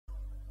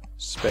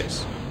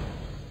space.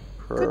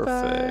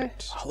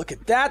 Perfect. Oh, look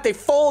at that. They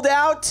fold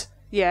out.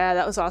 Yeah,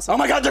 that was awesome. Oh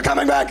my God, they're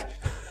coming back.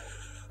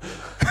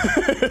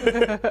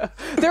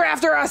 They're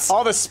after us.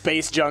 All the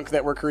space junk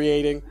that we're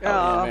creating.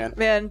 Oh, yeah,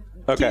 man.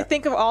 Okay. Can you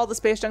think of all the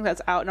space junk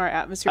that's out in our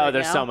atmosphere right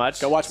there's now? so much.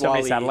 Go watch so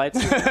many Wall-E.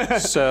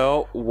 satellites.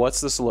 So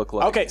what's this look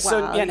like? Okay,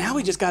 so Wow. yeah, now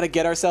we just got to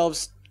get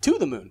ourselves to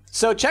the moon.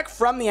 So check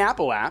from the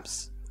Apple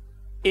apps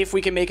if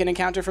we can make an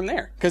encounter from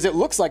there. Because it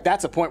looks like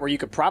that's a point where you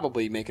could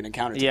probably make an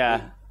encounter to the Yeah.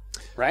 moon.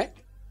 Right?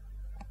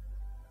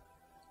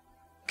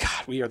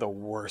 God, we are the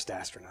worst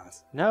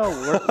astronauts. No,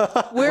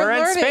 We're in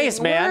learning. space,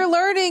 man. We're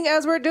learning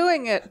as we're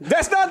doing it.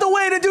 That's not the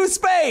way to do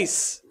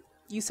space!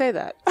 You say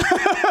that.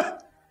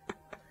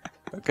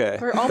 Okay.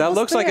 We're almost That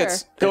looks like there.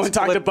 it's Go and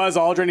talk to Buzz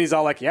Aldrin. He's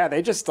all like, yeah,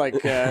 they just like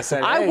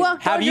said, I hey,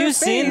 walked on have your you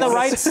seen the face.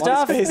 right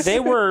stuff? space. They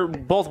were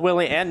both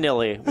willy and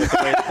nilly with the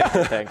way they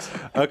did things.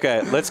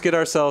 Okay, let's get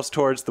ourselves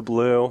towards the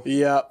blue.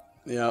 Yep.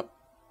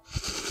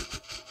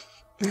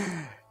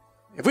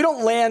 If we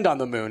don't land on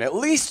the moon, at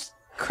least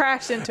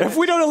Crash into If it.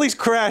 we don't at least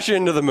crash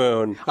into the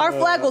moon. Our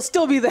flag will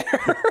still be there.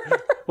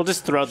 We'll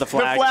just throw the the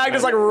flag. flag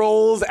just like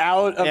rolls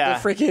out of Yeah.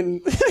 the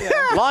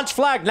freaking. Launch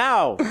flag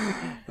now.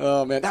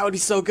 Oh man, that would be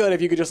so good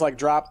if you could just like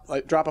drop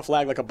a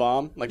flag like a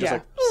bomb, like just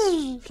Yeah.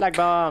 like Flag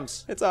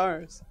bombs. it's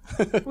ours.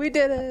 We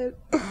did it.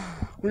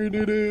 We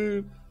did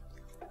it.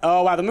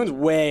 Oh wow, the moon's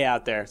way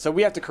out there, so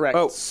we have to correct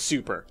Oh.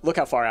 super. Look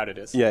how far out it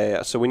is.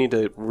 Yeah. So we need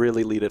to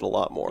really lead it a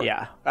lot more.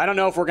 Yeah. I don't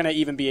know if we're gonna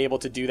even be able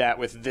to do that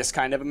with this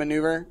kind of a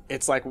maneuver.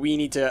 It's like we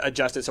need to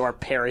adjust it so our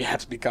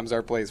periaps becomes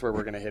our place where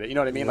we're gonna hit it. You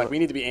know what I mean? Like we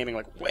need to be aiming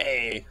like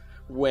way,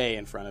 way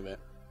in front of it.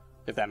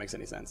 If that makes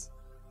any sense.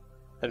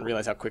 I didn't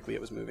realize how quickly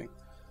it was moving,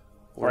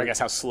 or I guess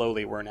how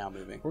slowly we're now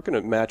moving. We're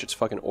gonna match its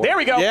fucking orbit. There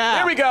we go. Yeah.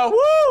 There we go.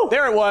 Woo!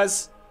 There it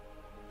was.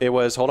 It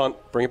was. Hold on.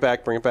 Bring it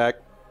back. Bring it back.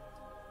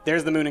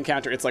 There's the moon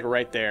encounter. It's like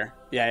right there.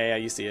 Yeah,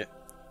 you see it.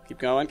 Keep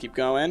going, keep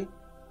going.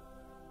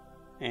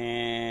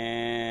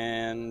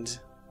 And...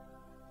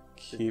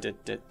 Keep.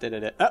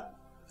 Oh,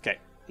 okay,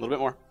 a little bit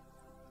more.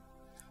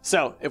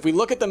 So, if we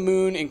look at the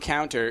moon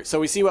encounter, so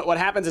we see what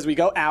happens is we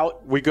go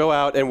out. We go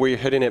out and we're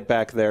hitting it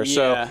back there.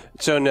 Yeah.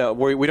 So no,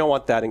 we don't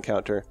want that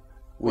encounter.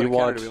 What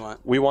encounter do we want?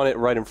 We want it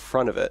right in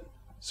front of it.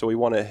 So we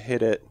want to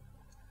hit it.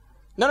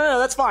 No,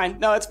 that's fine.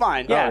 No, it's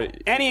fine. Yeah.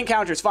 Any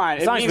encounter is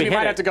fine. It long as means we we hit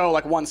might it. have to go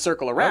like one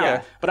circle around.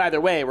 Okay. But either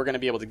way, we're going to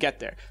be able to get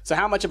there. So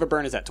how much of a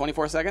burn is that?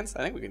 24 seconds? I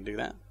think we can do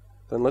that.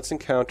 Then let's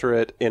encounter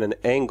it in an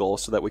angle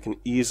so that we can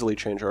easily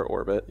change our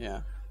orbit.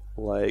 Yeah.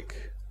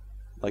 Like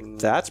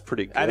that's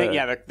pretty good. I think,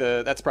 yeah,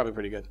 that's probably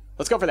pretty good.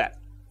 Let's go for that.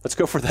 Let's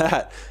go for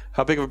that.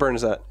 How big of a burn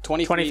is that?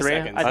 23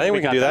 seconds. I think we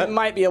can got do that. that. We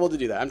might be able to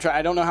do that.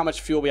 I don't know how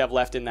much fuel we have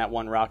left in that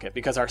one rocket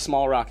because our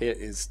small rocket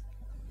it's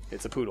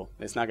a poodle.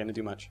 It's not going to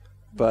do much.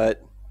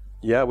 But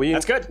yeah,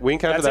 That's good. We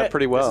encountered That's that it.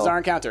 pretty well. This is our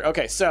encounter.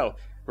 Okay, so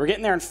we're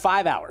getting there in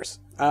 5 hours.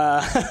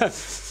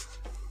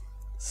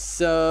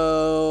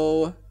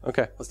 So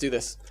Okay. let's do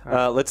this.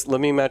 Let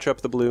me match up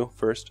the blue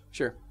first.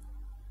 Sure.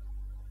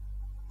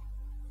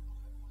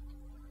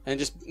 And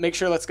just make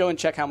sure. Let's go and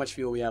check how much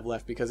fuel we have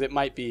left because it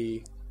might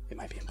be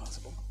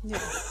impossible.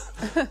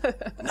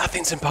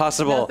 Nothing's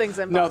impossible. Nothing's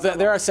No, impossible.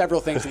 there are several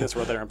things in this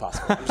world that are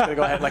impossible. I'm just gonna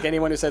go ahead. Like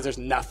anyone who says there's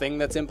nothing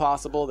that's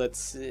impossible,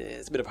 it's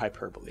a bit of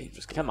hyperbole.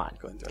 Just Come on.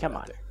 go ahead and throw Come that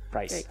on. out there.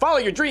 Price. Follow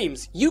your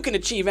dreams. You can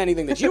achieve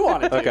anything that you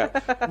want to do. Okay.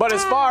 But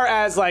as far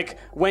as like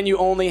when you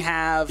only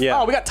have, Yeah.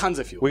 oh, we got tons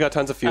of fuel. We got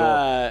tons of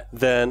fuel.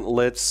 Then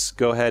let's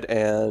go ahead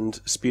and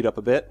speed up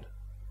a bit.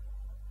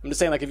 I'm just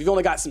saying, like, if you've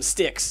only got some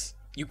sticks,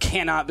 you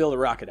cannot build a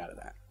rocket out of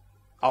that.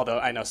 Although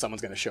I know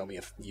someone's going to show me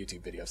a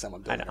YouTube video of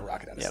someone building a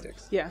rocket out of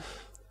sticks. Yeah.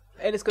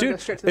 And it's going to go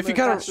Dude, straight to the if you moon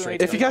got faster than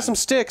if you we got some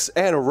sticks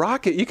and a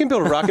rocket, you can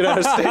build a rocket out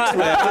of sticks,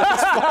 man.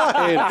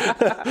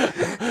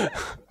 It's fine.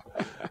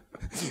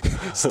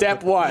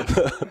 Step 1,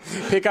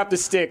 pick up the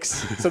sticks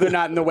so they're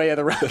not in the way of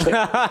the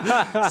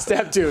rocket.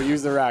 Step 2,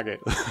 use the rocket.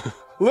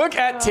 Look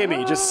at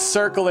Timmy just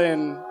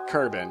circling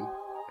Kerbin.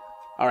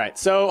 All right,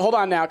 so hold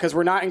on now because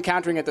we're not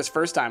encountering it this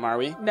first time, are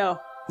we? do.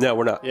 No. No,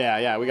 we're not.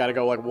 Yeah, we got to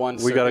go like one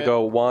We got to circuit.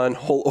 go one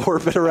whole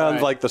orbit around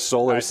Right. like the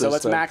solar All right, so system.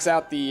 let's max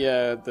out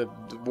the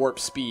warp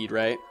speed,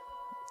 right?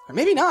 Or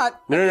maybe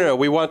not. No.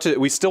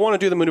 We still want to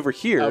do the maneuver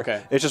here.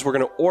 Okay. It's just we're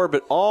going to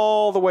orbit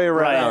all the way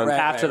around. Right.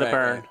 After the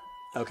burn. Right.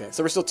 Okay,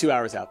 so we're still 2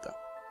 hours out though.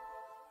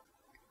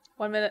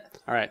 1 minute.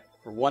 All right,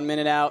 we're 1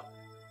 minute out.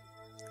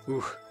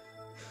 Ooh.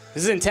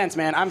 This is intense,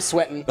 man. I'm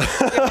sweating. You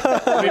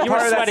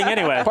were sweating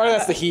anyway. Part of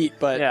that's the heat,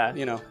 but Yeah.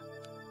 you know.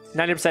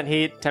 90%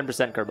 heat,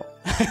 10% Kerbal.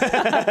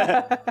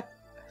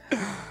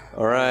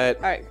 All right.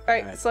 All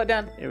right. Slow it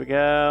down. Here we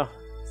go.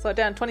 Slow it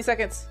down. 20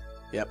 seconds.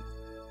 Yep.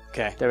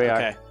 Okay. There we are.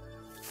 Okay.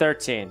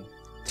 13,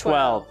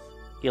 12,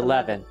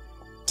 11,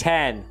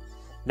 10,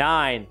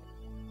 9,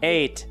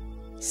 8,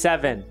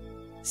 7,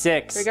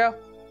 6, Here we go.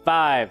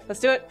 5, Let's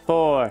do it.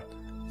 4,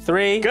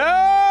 3, Go!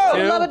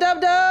 Two. Love a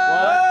dub dub.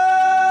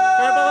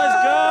 Kerbal,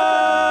 let's go!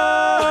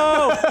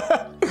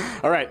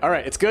 All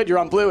right. It's good. You're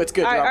on blue. It's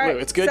good. You're All on right, blue.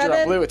 It's good. You're on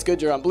 7. blue. It's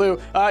good. You're on blue.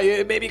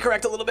 Maybe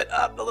correct a little bit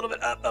up.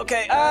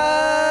 Okay.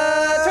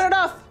 Turn it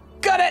off.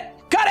 Cut it.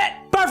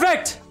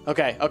 Perfect!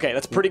 Okay,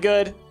 that's pretty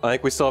good. I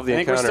think we still have the I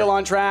think encounter. we're still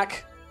on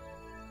track.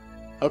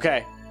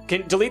 Okay,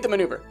 can delete the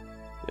maneuver.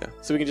 Yeah.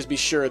 So we can just be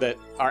sure that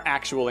our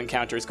actual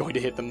encounter is going to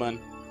hit the mun.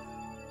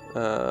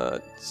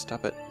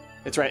 Stop it.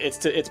 It's right.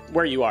 It's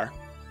where you are.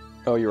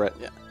 Oh, you're right.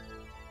 Yeah.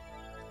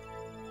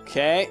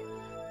 Okay.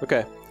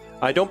 Okay.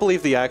 I don't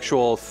believe the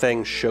actual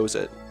thing shows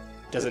it.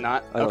 Does it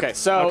not? I don't- Okay.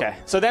 So Okay.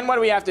 so then what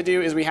do we have to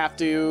do is we have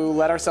to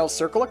let ourselves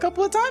circle a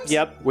couple of times.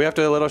 Yep. We have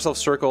to let ourselves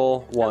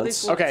circle once.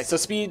 least Okay. So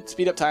speed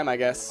up time, I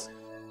guess.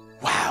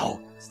 Wow.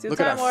 Steal Look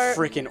at time our or-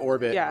 freaking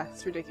orbit. Yeah,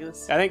 it's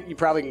ridiculous. I think you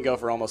probably can go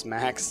for almost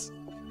max.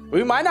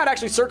 We might not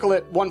actually circle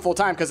it one full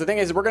time because the thing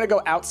is we're going to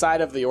go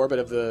outside of the orbit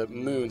of the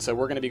moon, so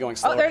we're going to be going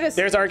slower. there it is.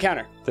 There's our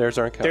encounter. There's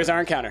our encounter. There's our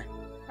encounter.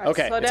 All right,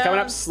 Okay, slow it's coming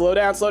down. up. Slow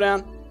down, slow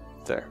down.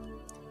 There.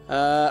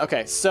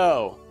 Okay,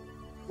 so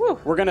Woo.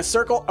 we're going to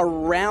circle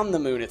around the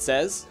moon, it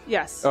says.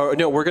 Yes. Oh,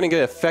 no, we're going to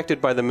get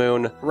affected by the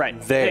moon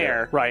Right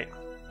there. Right.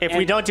 If we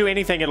And- don't do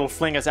anything, it'll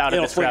fling us out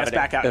It'll of its fling gravity.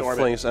 us back out in It orbit.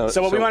 flings out,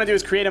 So what we so- want to do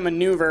is create a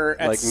maneuver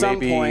at Like some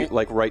maybe point.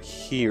 like right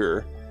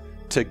here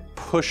to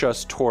push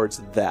us towards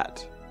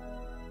that.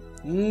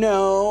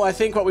 No, I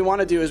think what we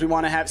want to do is we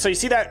want to have... So you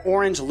see that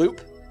orange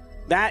loop?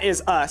 That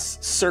is us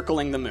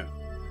circling the moon.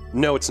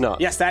 No, it's not.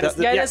 Yes, that is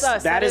the, Yeah, it yes, is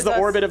us. that That is is the us.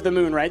 orbit of the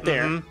moon right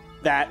there.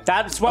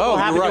 That's what Oh, will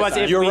happen you're to right. us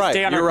if You're we right.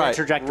 stay on You're our right.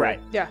 trajectory. Right.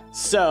 Yeah.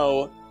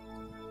 So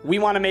we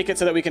want to make it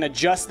so that we can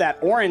adjust that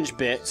orange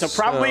bit. So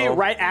probably So-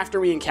 right after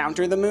we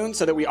encounter the moon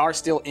so that we are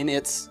still in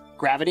its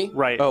gravity.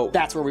 Right. Oh,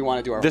 That's where we want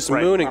to do our this our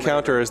moon maneuver.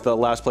 encounter is the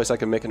last place I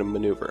can make a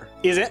maneuver.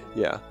 Is it?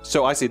 Yeah.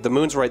 So I see. The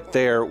moon's right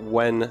there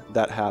when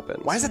that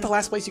happens. Why is that the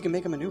last place you can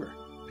make a maneuver?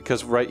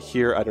 Because right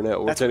here, I don't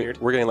know. That's weird.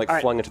 We're getting like All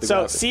right, flung into the so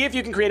gravity. see if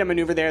you can create a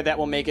maneuver there that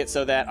will make it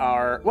so that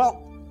our...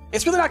 Well,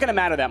 it's really not going to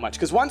matter that much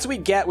because once we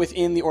get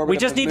within the orbit We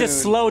of just the need moon, to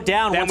slow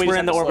down then once we we're just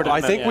in the have to orbit slow of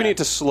I the moon. think we need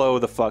to slow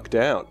the fuck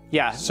down.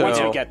 Yeah. So once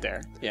we get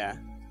there. Yeah.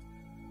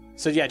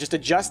 So yeah, just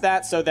adjust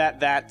that so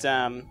that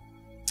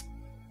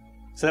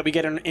so that we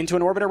get into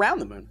an orbit around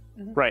the moon.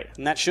 Right.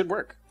 And that should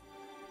work.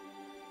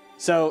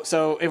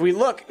 So if we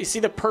look, you see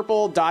the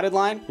purple dotted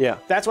line? Yeah.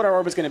 That's what our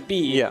orbit's going to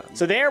be. Yeah.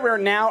 So there we're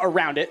now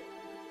around it.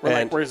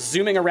 And We're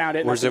zooming around it.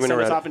 And we're that's gonna zooming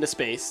send us around off into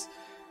space.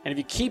 And if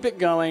you keep it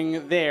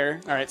going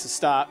there, all right, so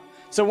stop.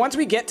 So once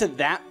we get to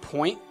that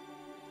point,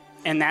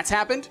 and that's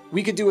happened,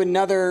 we could do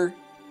another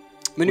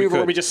maneuver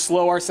where could. we just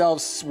slow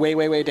ourselves way,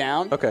 way, way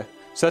down. Okay.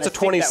 So that's I a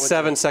think that would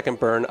 27-second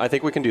burn. I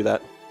think we can do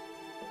that.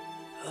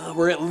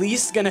 We're at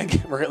least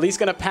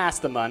gonna pass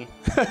the mun.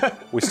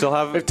 We still We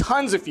have. have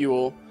tons of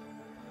fuel.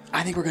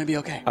 I think we're gonna be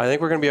okay. I think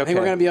we're gonna be I okay. think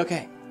we're gonna be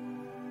okay.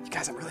 You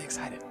guys, I'm really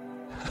excited.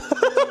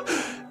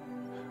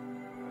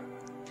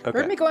 We're Okay.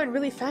 gonna be going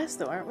really fast,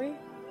 though, aren't we?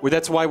 Well,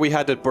 that's why we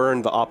had to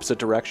burn the opposite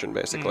direction,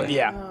 basically.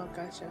 Yeah. Oh,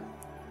 gotcha.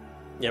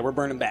 Yeah, we're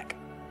burning back.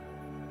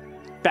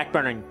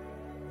 Backburning.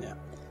 Yeah.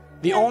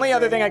 The only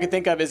other thing I could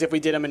think of is if we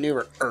did a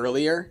maneuver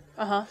earlier.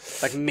 Uh-huh.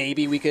 Like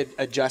maybe we could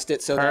adjust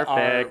it so that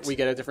Perfect. we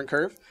get a different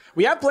curve.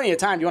 We have plenty of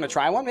time. Do you want to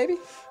try one maybe?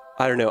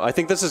 I don't know. I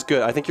think this is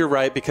good. I think you're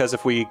right because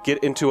if we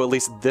get into at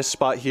least this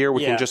spot here,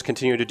 we Yeah. can just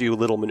continue to do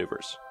little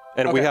maneuvers,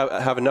 and we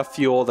Okay. have enough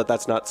fuel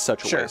that's not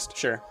such a waste.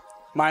 Sure.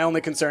 My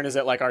only concern is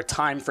that like our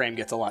time frame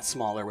gets a lot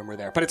smaller when we're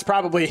there. But it's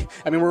probably,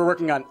 I mean, we're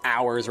working on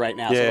hours right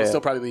now, so Yeah. it'll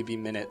still probably be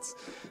minutes.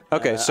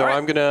 Okay, so all right.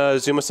 I'm gonna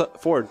zoom us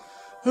forward.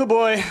 Oh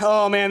boy.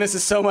 Oh man, this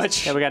is so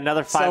much. Yeah, we got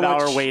another so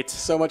 5-hour much- wait.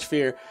 So much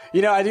fear.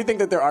 You know, I do think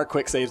that there are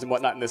quick saves and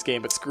whatnot in this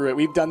game, but screw it.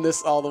 We've done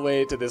this all the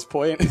way to this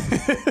point.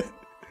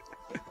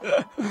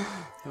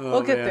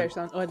 We'll get man.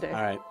 there one day.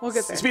 All right. We'll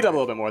get there. Speed up a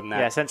little bit more than that.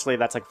 Yeah, essentially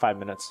that's like 5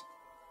 minutes.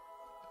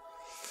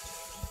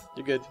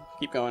 You're good.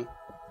 Keep going.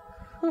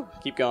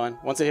 Keep going.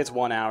 Once it hits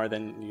 1 hour,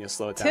 then you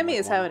slow it down. Timmy like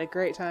is one. having a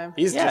great time.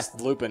 He's Yeah.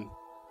 just looping.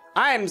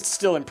 I am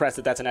still impressed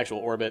that that's an actual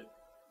orbit.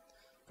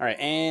 All right,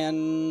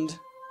 and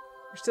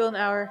We're still an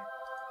hour.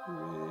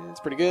 it's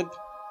pretty good.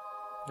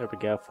 There we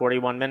go.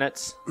 41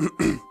 minutes.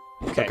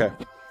 Okay.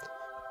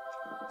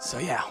 So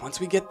yeah, once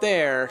we get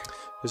there,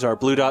 Is our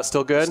blue dot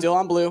still good? still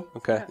on blue.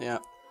 Okay. Yeah.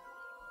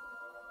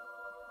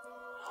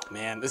 Oh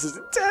man, this is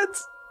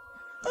intense.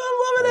 I'm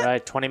All loving it.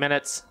 right, 20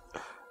 minutes.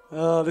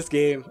 Oh, this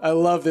game. I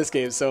love this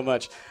game so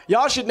much.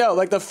 Y'all should know,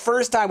 like the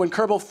first time when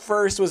Kerbal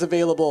first was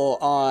available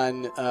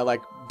on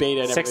like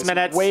beta and 6 everything,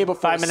 minutes. way before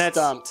 5 minutes.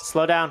 Stumpt,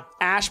 Slow down.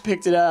 Ash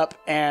picked it up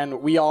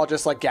and we all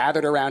just like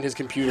gathered around his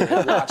computer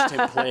and watched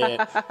him play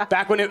it.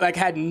 Back when it like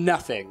had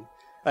nothing.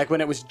 Like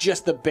when it was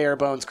just the bare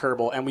bones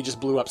Kerbal and we just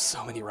blew up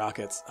so many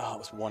rockets. Oh, it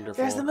was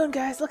wonderful. There's the moon,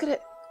 guys. Look at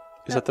it.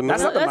 Is that the moon?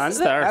 That's not the That's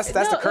mun. the-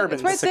 That's No, the Kerbin.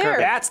 it's right That's the there.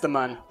 That's the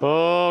mun.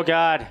 Oh,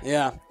 God.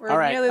 Yeah. We're all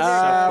right. nearly there. So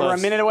We're a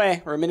close. minute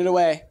away. We're a minute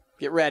away.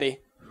 Get ready.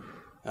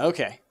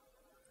 Okay.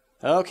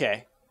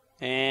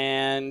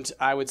 And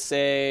I would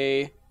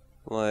say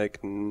Like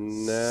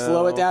no.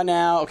 slow it down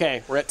now.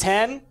 Okay, we're at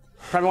 10.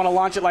 Probably want to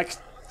launch it like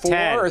 4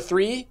 10. or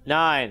 3.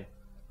 9,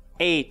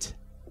 8,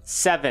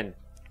 7,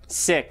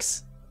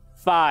 6,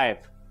 5,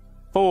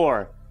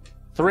 4,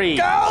 3,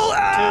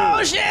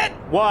 Oh, shit!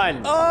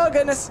 1. Oh,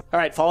 goodness. All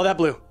right, follow that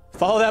blue.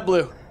 Follow that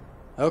blue.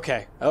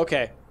 Okay.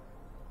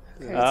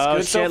 Oh,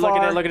 good so shit. Look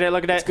far. at it. Look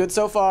at it. It's good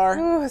so far.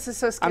 Oh, this is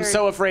so scary. I'm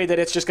so afraid that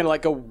it's just going to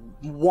like go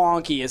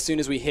wonky as soon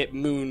as we hit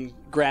moon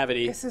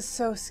gravity. This is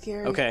so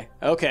scary. Okay.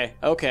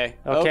 Okay,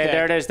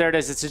 there it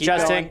is. It's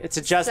adjusting. going. It's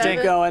adjusting. Seven.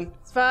 Keep going.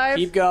 It's 5.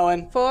 Keep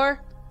going. 4.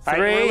 All right,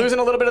 3, we're losing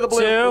a little bit of the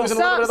blue. 2, Losing a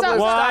little bit of the blue.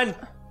 Stop.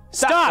 1.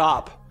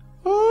 Stop.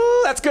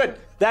 Ooh, that's good.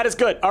 That is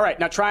good. All right,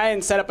 now try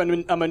and set up a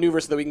maneuver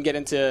so that we can get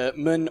into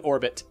moon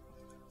orbit.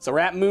 So we're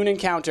at moon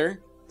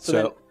encounter. So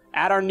then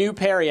add our new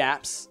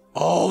periaps.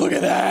 Oh, look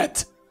at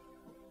that.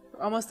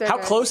 Almost there. How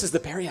guys. close is the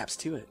periaps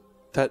to it?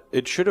 That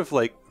it should have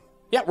like.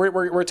 Yeah,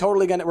 we're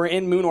totally we're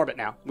in moon orbit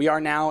now. We are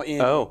now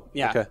in. Oh,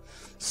 yeah. okay.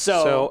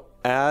 So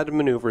add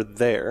maneuver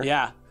there.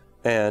 yeah,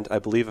 And I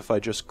believe if I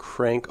just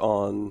crank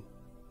on,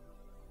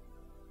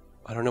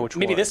 I don't know which one.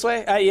 maybe this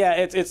way. Yeah,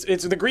 it's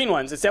the green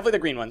ones. It's definitely the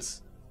green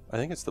ones. I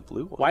think it's the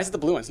blue one. Why is it the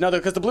blue ones? No,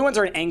 because the blue ones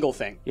are an angle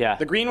thing. Yeah.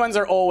 The green ones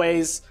are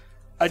always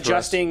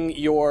adjusting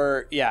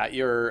your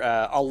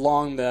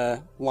along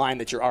the line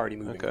that you're already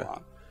moving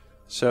along.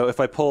 So if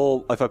I pull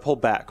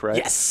back, right?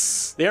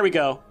 Yes. There we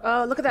go.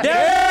 Oh, look at that.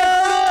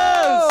 There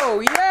Oh,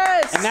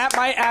 yes. And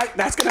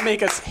that's going to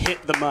make us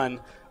hit the mun.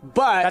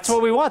 But That's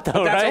what we want,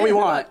 though, that's right? what we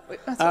want.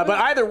 That's what we But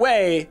either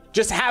way,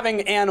 just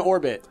having an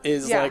orbit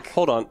is Yeah. like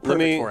Hold on.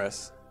 perfect for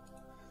us.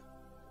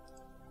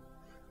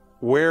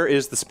 Where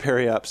is this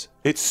periaps?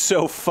 It's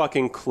so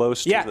fucking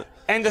close to Yeah.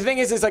 And the thing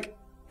is like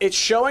it's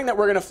showing that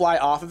we're going to fly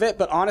off of it,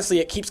 but honestly,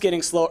 it keeps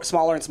getting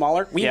smaller and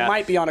smaller. We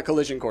might be on a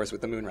collision course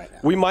with the moon right now.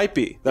 We might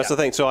be. That's the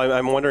thing. So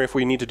I'm wondering if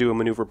we need to do a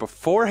maneuver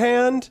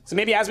beforehand. So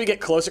maybe as we get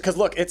closer, because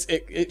look,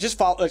 it just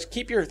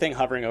keep your thing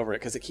hovering over it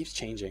because it keeps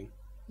changing.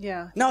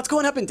 Yeah. No, it's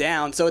going up and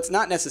down, so it's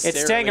not necessarily.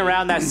 It's staying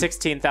around that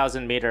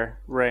 16,000 meter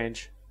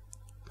range.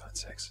 God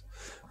sakes.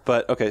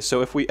 But okay,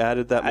 so if we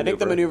added that maneuver, I think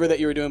the maneuver that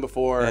you were doing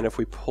before. and if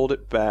we pulled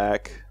it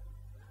back,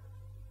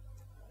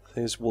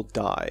 things will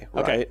die,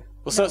 right? Okay.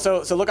 Well,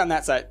 so look on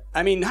that side.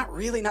 I mean, not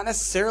really, not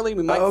necessarily.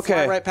 We might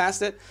fly right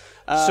past it.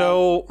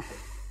 So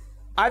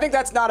I think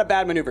that's not a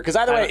bad maneuver because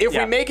either way, if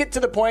we make it to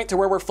the point to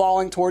where we're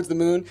falling towards the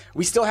moon,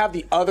 we still have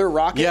the other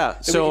rocket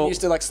that we can use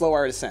to like slow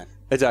our descent.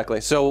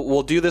 Exactly. So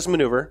we'll do this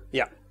maneuver.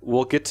 Yeah.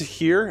 We'll get to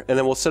here, and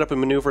then we'll set up a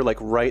maneuver like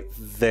right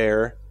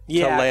there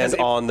to land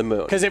on the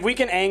moon. Because if we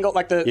can angle,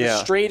 like the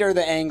straighter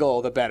the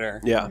angle, the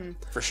better. Yeah.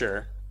 For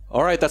sure.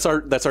 All right, that's our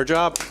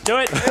job. Do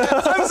it.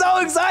 I'm so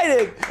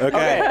excited.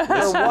 Okay.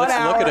 We're 1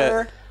 hour. Look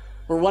at it.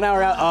 We're 1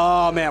 hour out.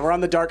 Oh man, we're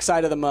on the dark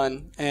side of the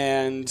mun,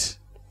 and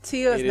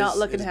Tio is not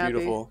looking it's happy.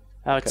 beautiful.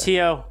 Oh,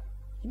 Tio,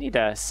 you need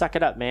to suck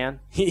it up, man.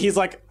 He's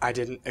like, I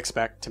didn't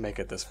expect to make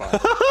it this far.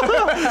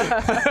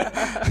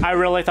 I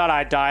really thought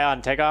I'd die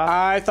on takeoff.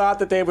 I thought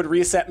that they would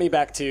reset me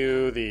back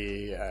to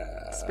the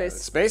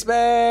space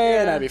bay,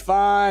 and I'd be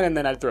fine, and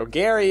then I'd throw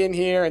Gary in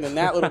here, and then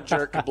that little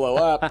jerk could blow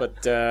up.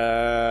 But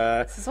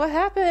This is what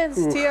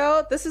happens,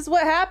 Tio. This is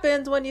what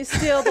happens when you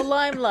steal the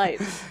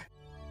limelight.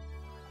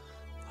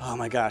 oh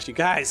my gosh, you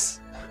guys.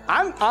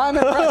 I'm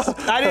impressed.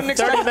 I didn't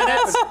expect 30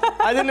 minutes.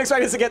 I didn't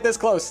expect us to get this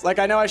close. Like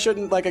I know I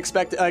shouldn't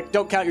expect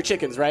don't count your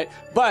chickens, right?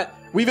 But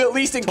we've at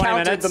least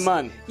encountered the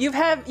mun. You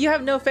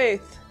have no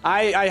faith.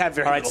 I have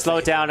very All right, little slow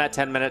faith. it down at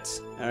 10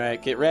 minutes. All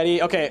right, get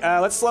ready. Okay,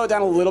 let's slow it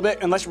down a little bit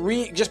and let's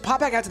just pop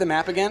back out to the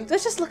map again.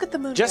 Let's just look at the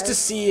moon. Just to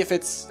see if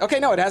it's okay.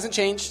 No, it hasn't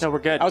changed. No, we're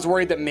good. I was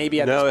worried that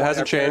maybe at No, this it point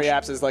hasn't our changed.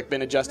 periaps has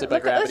been adjusted by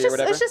gravity or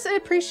whatever. Let's just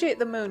appreciate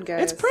the moon,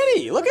 guys. It's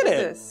pretty. Look at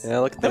it. This. Yeah,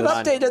 look at They've this.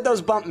 updated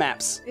those bump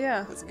maps.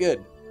 Yeah. That's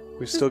good.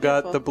 We've still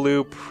got beautiful. the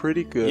blue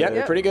pretty good.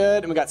 Yep, pretty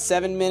good. And we got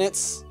 7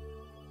 minutes.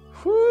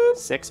 Whoop,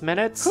 6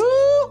 minutes.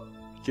 whoop.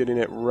 Getting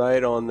it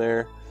right on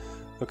there.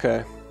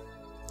 Okay.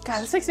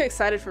 God, this makes me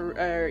excited for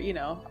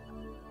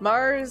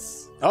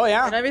Mars Oh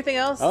yeah. and everything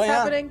else Oh, that's yeah.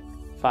 happening.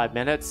 5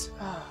 minutes.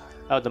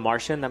 Oh, The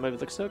Martian. That movie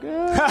looks so good.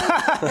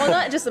 Well,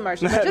 not just the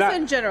Martian, but just Not-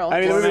 in general. I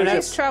mean, just the movie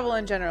space is- travel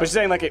in general. But you're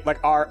saying like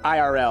our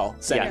IRL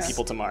sending Yes.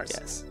 people to Mars.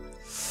 Yes.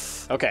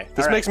 Okay.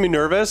 This all right. makes me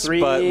nervous,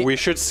 Three- but we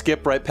should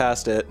skip right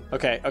past it.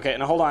 Okay.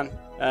 Now hold on.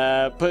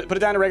 Put it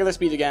down to regular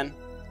speed again.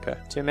 Okay.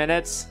 2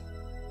 minutes.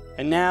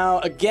 And now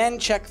again,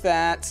 check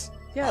that.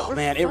 Yeah, Oh we're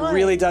man, it fine.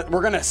 really does.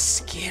 We're gonna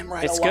skim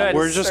right It's along good. the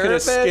We're just going to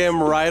surface.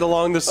 skim right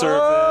along the surface.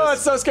 Oh,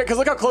 it's so scary because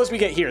look how close we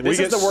get here. This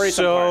We is get the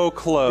worrisome so part.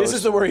 close. This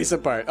is the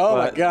worrisome part. Oh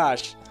my But-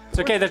 gosh. It's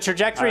okay. The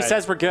trajectory All right.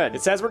 says we're good.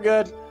 It says we're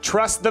good.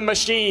 Trust the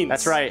machines.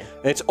 That's right.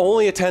 It's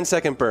only a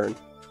 10-second burn.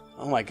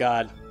 Oh my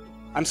god.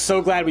 I'm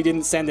so glad we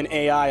didn't send an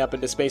AI up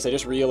into space. I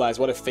just realized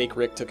what if fake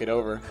Rick took it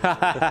over.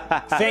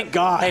 Thank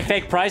God. Hey,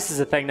 fake price is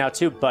a thing now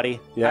too, buddy.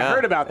 Yeah.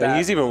 heard about that. And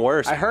he's even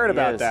worse. I heard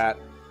about is. that.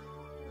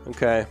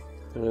 Okay.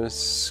 Gonna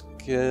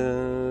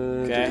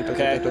skim.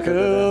 Okay.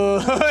 Cool.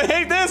 I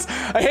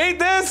hate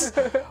this.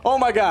 Oh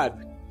my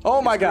god.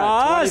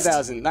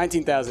 20,000,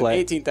 19,000, Play.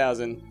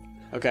 18,000.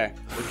 Okay.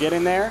 We're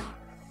getting there.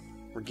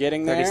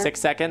 36 We're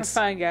seconds.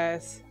 fine,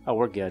 guys. Oh,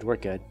 we're good. We're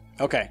good.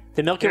 Okay.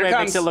 The Milky Here Way it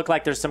makes comes. it look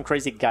like there's some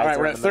crazy guy. All right,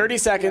 we're throwing at the moon. 30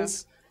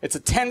 seconds. It's a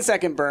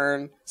 10-second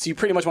burn, so you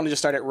pretty much want to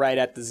just start it right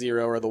at the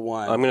 0 or the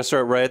 1. I'm going to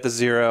start right at the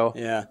 0.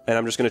 Yeah. And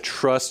I'm just going to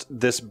trust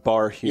this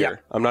bar here. Yeah.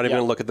 I'm not even Yeah.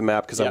 going to look at the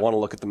map because I Yeah. want to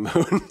look at the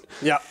moon.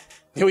 Yep.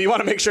 You want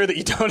to make sure that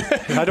you don't.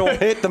 I don't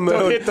hit the moon.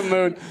 Don't hit the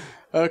moon.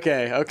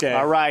 Okay.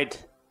 All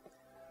right.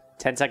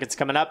 10 seconds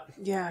coming up.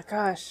 Yeah,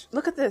 gosh.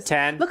 Look at this.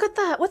 10. Look at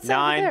that. What's that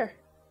over 9. there?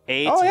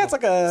 8. Oh, yeah, it's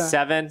like a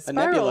 7. a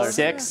nebula.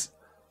 6.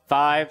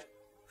 5.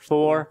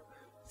 4.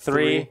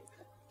 3.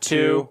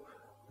 2.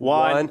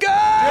 1.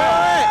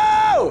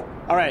 Go!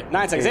 All right,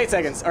 9 seconds, 8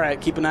 seconds. All right,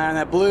 keep an eye on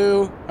that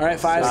blue. All right,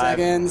 5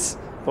 seconds.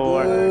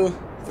 4. Blue.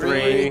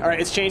 3. All right,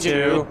 it's changing.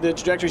 2. The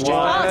trajectory's changing.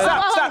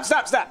 1.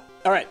 Stop.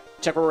 All right,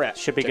 check where we're at.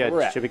 Should be Check where we're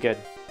good. at. Should be good.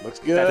 Looks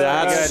good.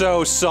 That's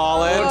so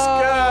solid. Looks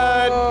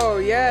good.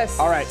 Oh, yes.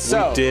 All right,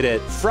 so We did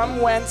it.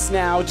 From whence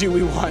now do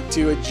we want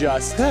to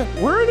adjust?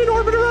 We're in an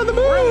orbit around the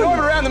moon. We're in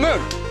orbit around the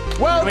moon.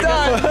 Well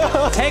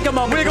done. Take a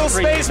moment. Wiggle to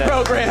breathe Space in.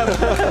 Program.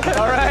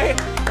 All right.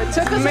 It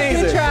took us a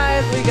Amazing. few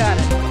tries. We got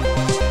it.